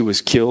Antipas who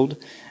was killed.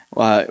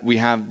 We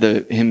have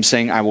him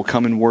saying, I will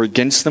come and war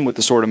against them with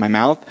the sword of my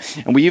mouth.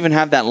 And we even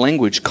have that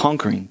language,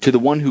 conquering, to the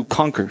one who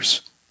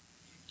conquers.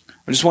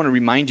 I just want to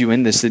remind you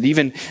in this that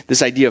even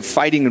this idea of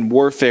fighting and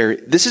warfare,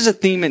 this is a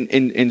theme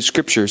in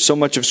Scripture. So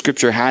much of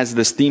Scripture has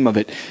this theme of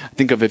it.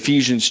 Think of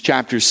Ephesians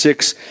chapter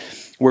 6,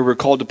 where we're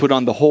called to put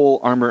on the whole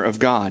armor of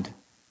God.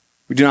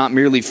 We do not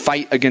merely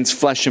fight against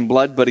flesh and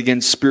blood, but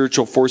against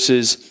spiritual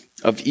forces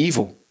of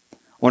evil. I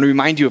want to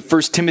remind you of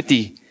 1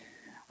 Timothy,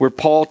 where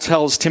Paul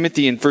tells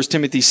Timothy in 1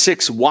 Timothy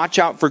 6, watch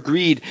out for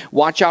greed,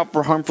 watch out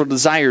for harmful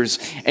desires.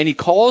 And he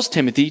calls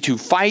Timothy to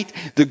fight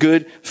the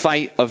good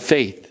fight of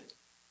faith.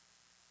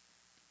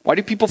 Why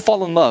do people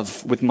fall in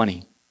love with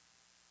money?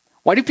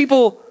 Why do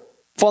people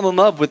fall in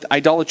love with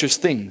idolatrous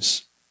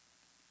things?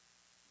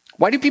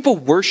 Why do people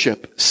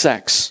worship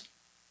sex?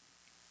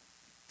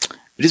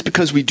 It is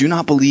because we do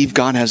not believe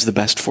God has the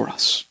best for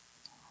us.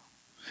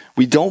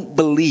 We don't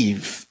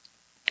believe.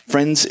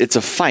 Friends, it's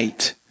a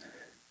fight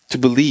to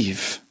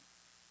believe.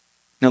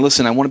 Now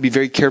listen, I want to be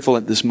very careful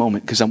at this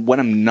moment, because what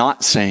I'm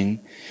not saying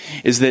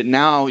is that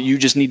now you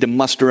just need to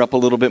muster up a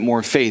little bit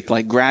more faith.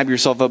 Like grab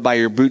yourself up by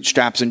your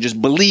bootstraps and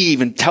just believe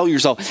and tell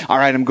yourself, all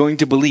right, I'm going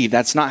to believe.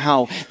 That's not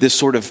how this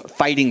sort of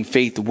fighting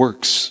faith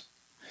works.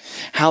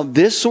 How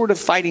this sort of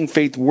fighting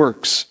faith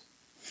works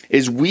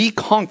is we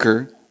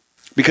conquer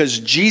because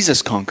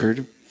Jesus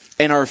conquered,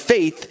 and our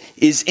faith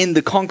is in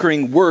the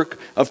conquering work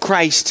of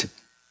Christ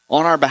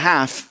on our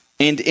behalf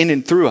and in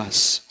and through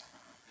us.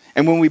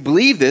 And when we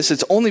believe this,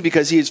 it's only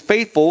because he is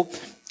faithful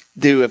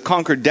to have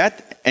conquered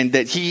death, and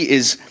that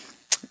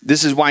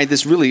this is why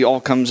this really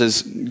all comes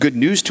as good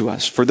news to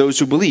us for those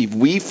who believe.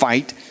 We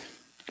fight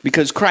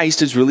because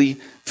Christ is really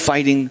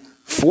fighting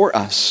for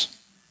us.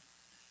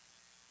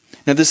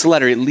 Now this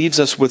letter, it leaves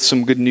us with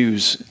some good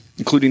news,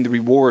 including the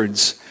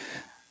rewards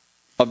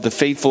of the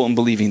faithful and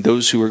believing.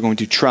 Those who are going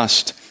to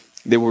trust,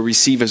 they will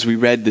receive, as we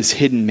read, this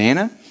hidden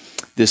manna,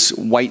 this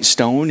white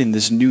stone, and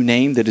this new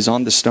name that is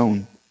on the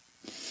stone.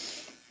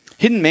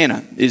 Hidden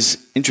manna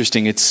is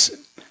interesting.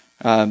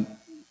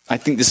 I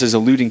think this is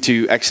alluding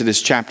to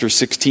Exodus chapter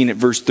 16 at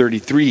verse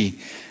 33,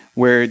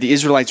 where the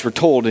Israelites were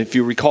told, if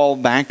you recall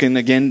back, and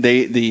again,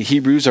 the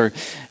Hebrews are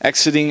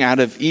exiting out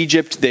of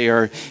Egypt. They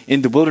are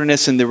in the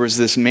wilderness, and there was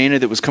this manna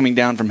that was coming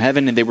down from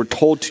heaven, and they were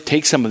told to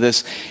take some of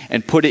this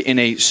and put it in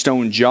a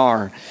stone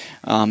jar.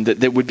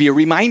 That would be a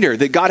reminder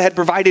that God had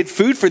provided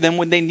food for them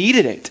when they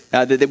needed it,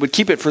 that they would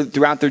keep it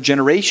throughout their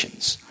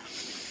generations.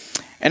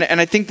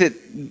 And I think that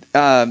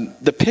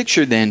the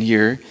picture then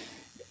here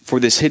for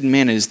this hidden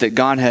manna is that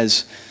God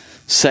has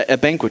set a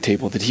banquet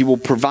table, that he will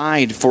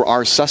provide for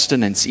our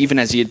sustenance, even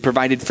as he had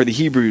provided for the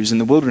Hebrews in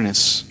the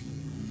wilderness.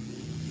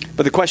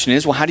 But the question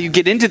is, well, how do you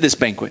get into this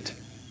banquet?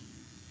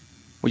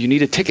 Well, you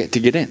need a ticket to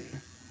get in.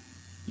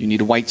 You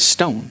need a white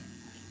stone.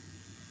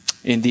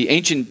 In the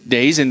ancient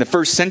days, in the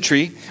first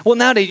century, well,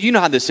 nowadays, you know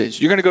how this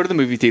is. You're going to go to the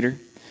movie theater,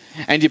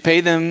 and you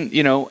pay them,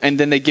 and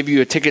then they give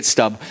you a ticket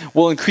stub.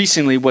 Well,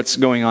 increasingly, what's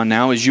going on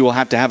now is you will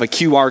have to have a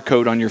QR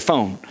code on your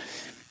phone.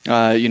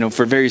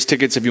 For various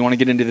tickets, if you want to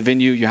get into the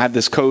venue, you have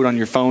this code on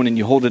your phone and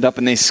you hold it up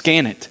and they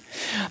scan it.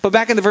 But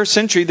back in the first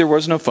century, there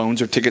was no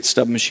phones or ticket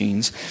stub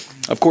machines.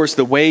 Of course,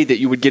 the way that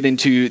you would get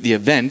into the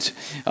event,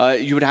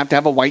 you would have to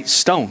have a white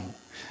stone.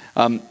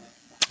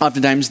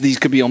 Oftentimes, these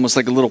could be almost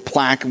like a little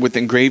plaque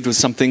engraved with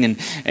something,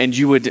 and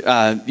you would,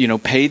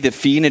 pay the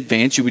fee in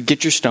advance. You would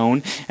get your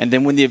stone, and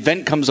then when the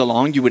event comes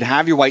along, you would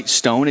have your white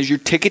stone as your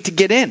ticket to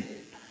get in.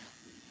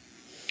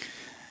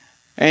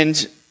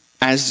 And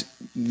as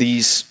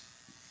these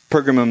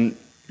Pergamum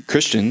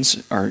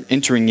Christians are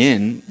entering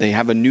in, they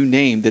have a new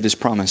name that is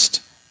promised.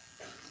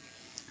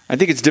 I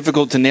think it's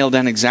difficult to nail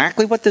down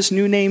exactly what this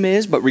new name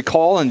is, but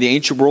recall in the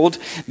ancient world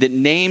that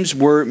names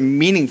were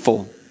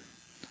meaningful.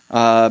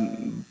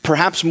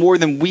 Perhaps more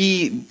than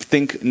we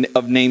think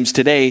of names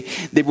today.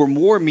 They were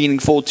more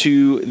meaningful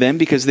to them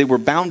because they were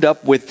bound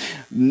up with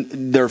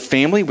their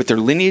family, with their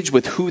lineage,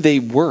 with who they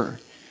were.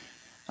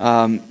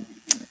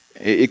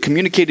 It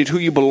communicated who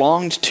you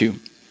belonged to.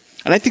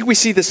 And I think we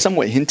see this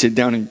somewhat hinted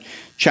down in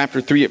chapter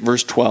 3 at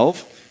verse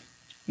 12,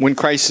 when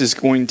Christ is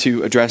going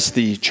to address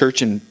the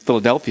church in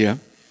Philadelphia.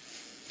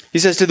 He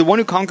says, "To the one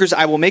who conquers,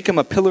 I will make him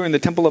a pillar in the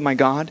temple of my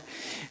God.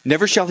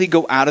 Never shall he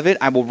go out of it.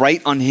 I will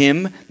write on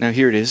him," now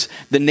here it is,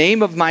 "the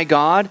name of my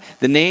God,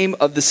 the name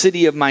of the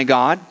city of my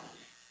God,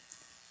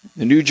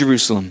 the New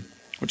Jerusalem,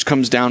 which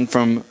comes down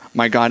from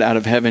my God out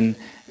of heaven,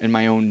 and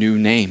my own new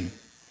name."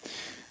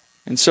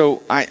 And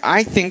so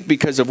I think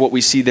because of what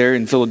we see there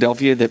in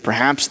Philadelphia, that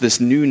perhaps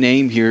this new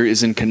name here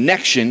is in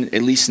connection,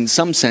 at least in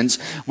some sense,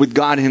 with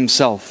God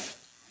himself.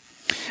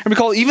 And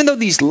recall, even though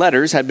these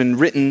letters had been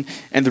written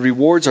and the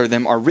rewards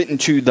are written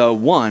to the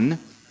one,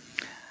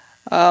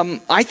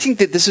 I think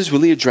that this is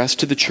really addressed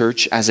to the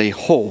church as a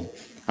whole.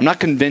 I'm not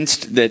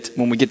convinced that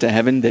when we get to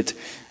heaven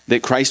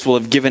that Christ will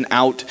have given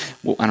out,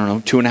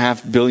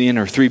 2.5 billion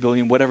or 3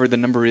 billion, whatever the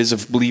number is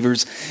of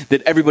believers,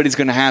 that everybody's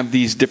going to have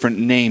these different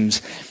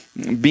names.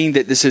 Being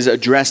that this is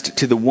addressed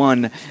to the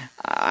one,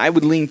 I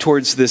would lean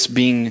towards this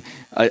being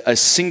a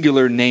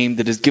singular name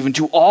that is given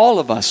to all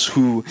of us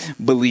who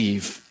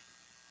believe.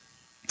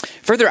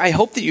 Further, I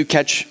hope that you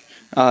catch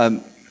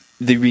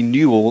the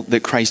renewal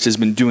that Christ has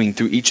been doing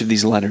through each of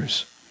these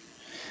letters.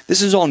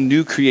 This is all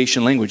new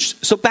creation language.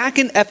 So back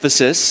in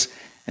Ephesus,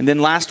 and then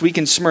last week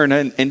in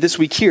Smyrna, and this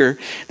week here,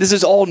 this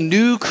is all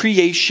new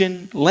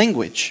creation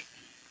language.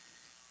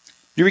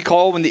 You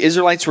recall when the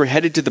Israelites were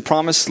headed to the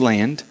promised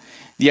land,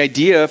 the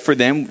idea for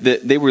them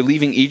that they were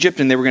leaving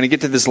Egypt and they were going to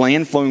get to this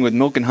land flowing with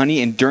milk and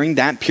honey, and during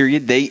that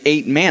period they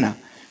ate manna.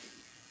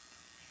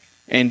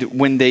 And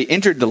when they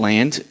entered the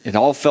land, it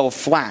all fell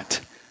flat.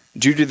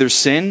 Due to their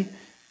sin,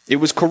 it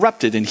was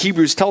corrupted. And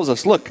Hebrews tells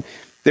us, look,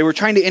 they were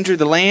trying to enter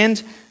the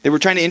land, they were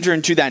trying to enter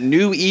into that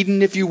new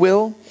Eden, if you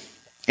will,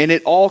 and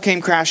it all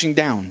came crashing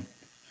down.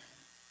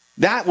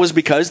 That was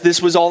because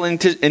this was all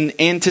in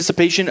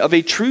anticipation of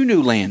a true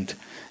new land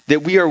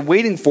that we are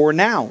waiting for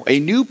now, a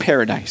new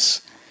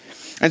paradise.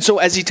 And so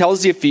as he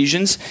tells the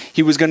Ephesians,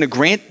 he was going to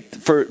grant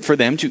for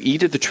them to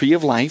eat of the tree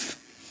of life.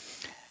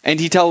 And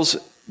he tells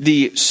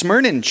the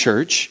Smyrna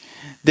church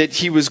that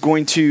he was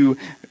going to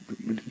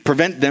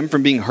prevent them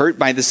from being hurt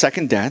by the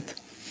second death.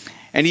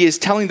 And he is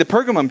telling the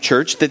Pergamum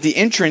church that the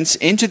entrance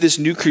into this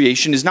new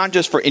creation is not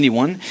just for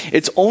anyone.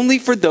 It's only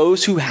for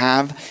those who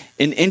have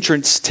an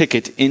entrance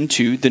ticket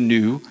into the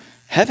new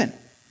heaven.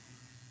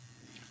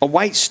 A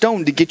white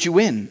stone to get you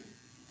in.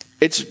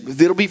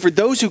 It'll be for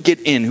those who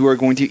get in who are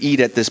going to eat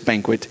at this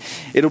banquet.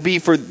 It'll be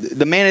for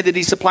the manna that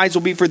he supplies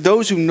will be for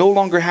those who no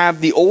longer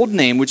have the old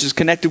name, which is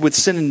connected with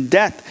sin and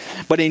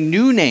death, but a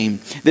new name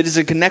that is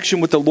in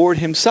connection with the Lord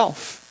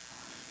himself.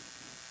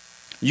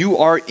 If you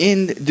are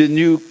in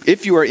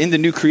the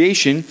new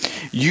creation,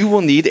 you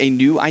will need a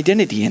new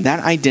identity. And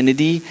that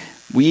identity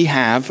we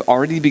have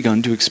already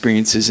begun to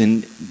experience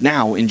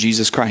now in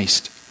Jesus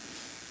Christ.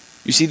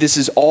 You see, this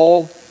is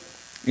all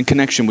in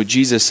connection with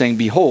Jesus saying,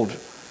 behold.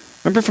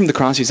 Remember from the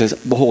cross, he says,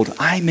 behold,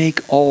 I make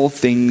all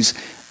things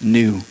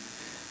new.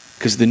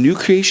 Because the new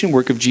creation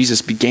work of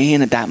Jesus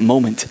began at that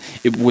moment.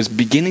 It was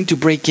beginning to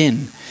break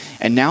in.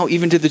 And now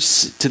even to the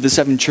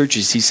 7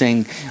 churches, he's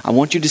saying, I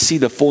want you to see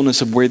the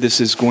fullness of where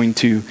this is going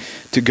to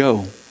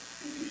go.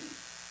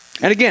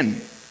 And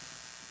again,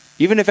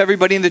 even if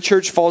everybody in the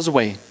church falls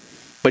away,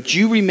 but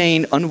you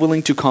remain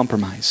unwilling to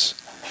compromise,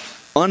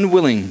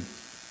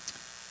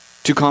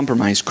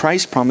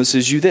 Christ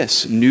promises you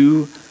this,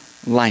 new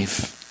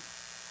life.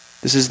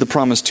 This is the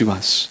promise to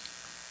us.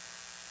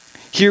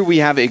 Here we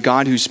have a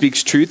God who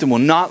speaks truth and will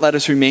not let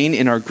us remain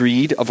in our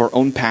greed of our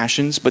own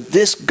passions, but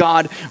this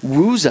God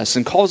woos us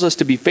and calls us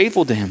to be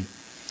faithful to him.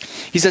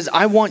 He says,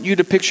 I want you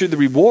to picture the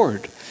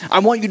reward. I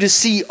want you to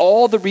see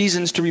all the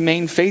reasons to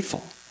remain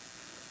faithful.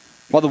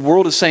 While the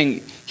world is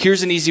saying,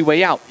 here's an easy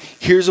way out.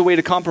 Here's a way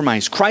to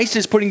compromise. Christ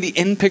is putting the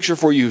end picture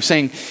for you,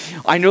 saying,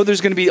 I know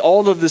there's going to be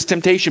all of this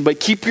temptation, but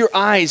keep your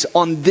eyes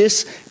on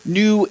this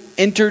new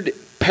entered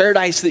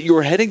paradise that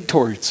you're heading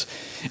towards.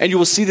 And you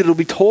will see that it'll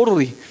be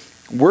totally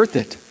worth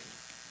it.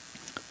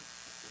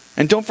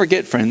 And don't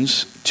forget,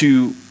 friends,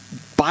 to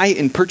buy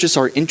and purchase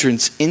our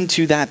entrance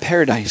into that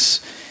paradise.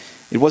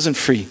 It wasn't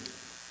free.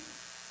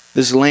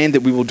 This land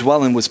that we will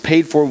dwell in was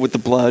paid for with the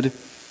blood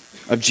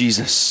of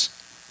Jesus.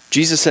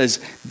 Jesus says,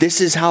 this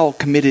is how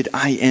committed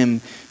I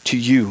am to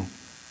you.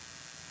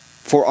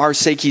 For our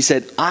sake, he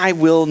said, I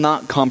will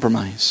not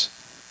compromise,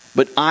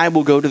 but I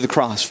will go to the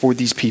cross for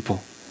these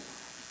people.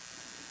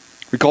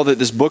 Recall that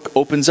this book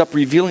opens up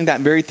revealing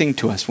that very thing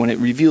to us when it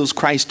reveals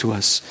Christ to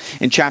us.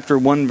 In chapter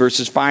 1,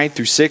 verses 5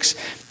 through 6,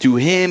 to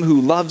him who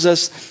loves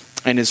us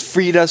and has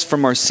freed us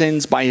from our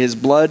sins by his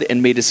blood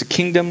and made us a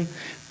kingdom,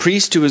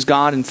 priest to his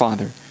God and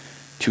Father.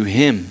 To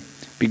him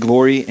be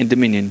glory and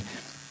dominion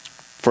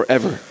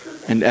forever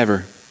and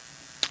ever.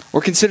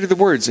 Or consider the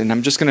words, and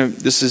I'm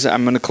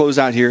going to close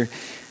out here.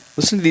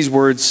 Listen to these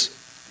words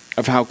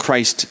of how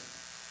Christ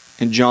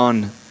and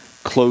John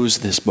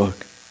closed this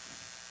book.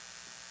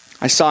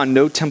 I saw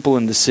no temple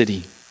in the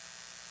city,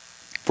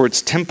 for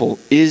its temple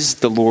is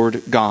the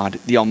Lord God,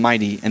 the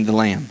Almighty, and the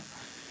Lamb.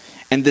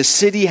 And the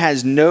city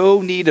has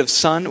no need of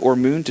sun or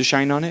moon to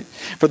shine on it,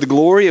 for the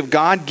glory of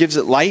God gives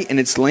it light, and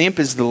its lamp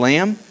is the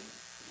Lamb.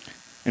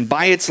 And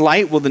by its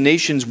light will the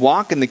nations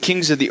walk, and the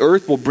kings of the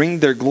earth will bring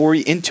their glory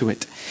into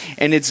it.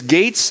 And its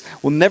gates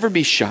will never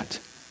be shut.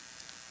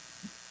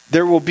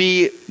 There will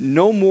be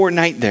no more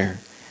night there.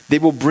 They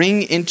will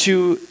bring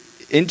into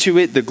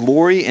it the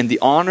glory and the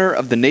honor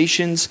of the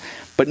nations,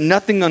 but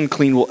nothing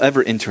unclean will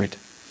ever enter it,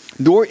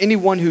 nor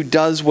anyone who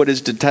does what is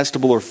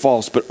detestable or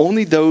false, but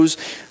only those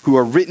who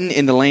are written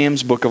in the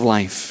Lamb's book of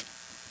life.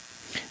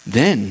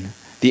 Then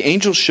the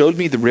angel showed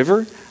me the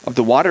river of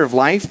the water of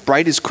life,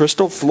 bright as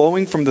crystal,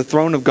 flowing from the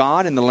throne of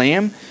God and the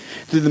Lamb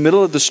through the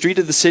middle of the street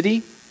of the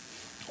city.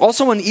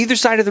 Also on either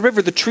side of the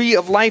river, the tree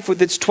of life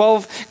with its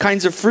 12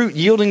 kinds of fruit,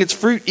 yielding its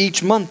fruit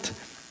each month.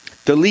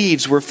 The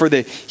leaves were for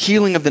the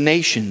healing of the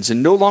nations,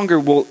 and no longer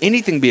will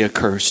anything be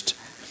accursed.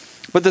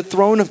 But the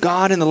throne of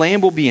God and the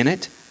Lamb will be in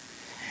it,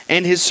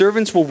 and his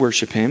servants will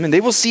worship him, and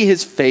they will see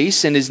his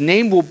face, and his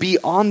name will be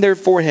on their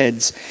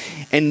foreheads.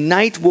 And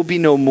night will be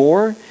no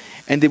more,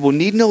 and they will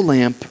need no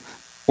lamp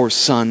or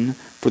sun,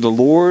 for the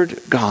Lord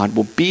God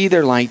will be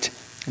their light,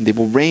 and they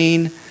will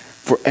reign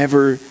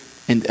forever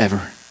and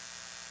ever.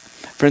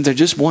 Friends, I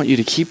just want you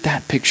to keep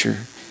that picture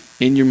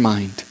in your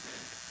mind.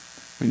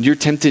 When you're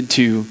tempted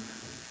to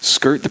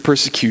skirt the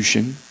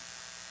persecution,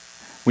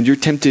 when you're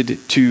tempted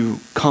to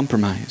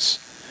compromise,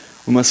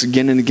 we must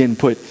again and again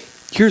put,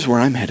 here's where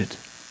I'm headed.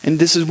 And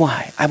this is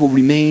why I will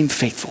remain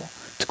faithful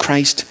to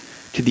Christ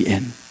to the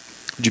end.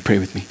 Would you pray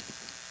with me?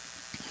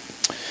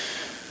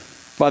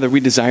 Father, we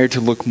desire to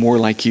look more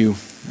like you,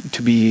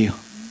 to be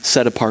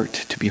set apart,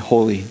 to be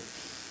holy.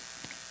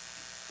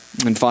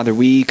 And Father,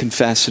 we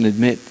confess and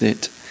admit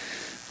that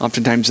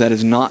oftentimes that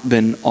has not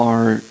been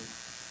our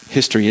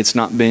history. It's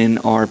not been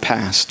our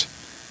past.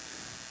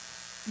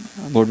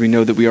 Lord, we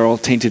know that we are all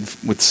tainted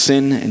with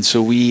sin, and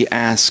so we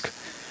ask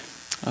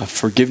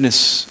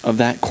forgiveness of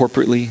that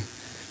corporately.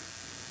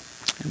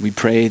 And we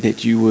pray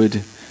that you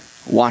would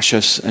wash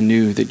us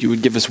anew, that you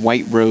would give us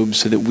white robes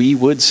so that we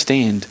would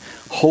stand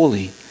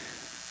holy,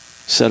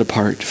 set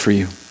apart for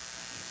you.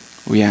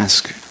 We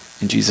ask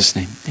in Jesus'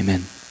 name,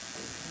 amen.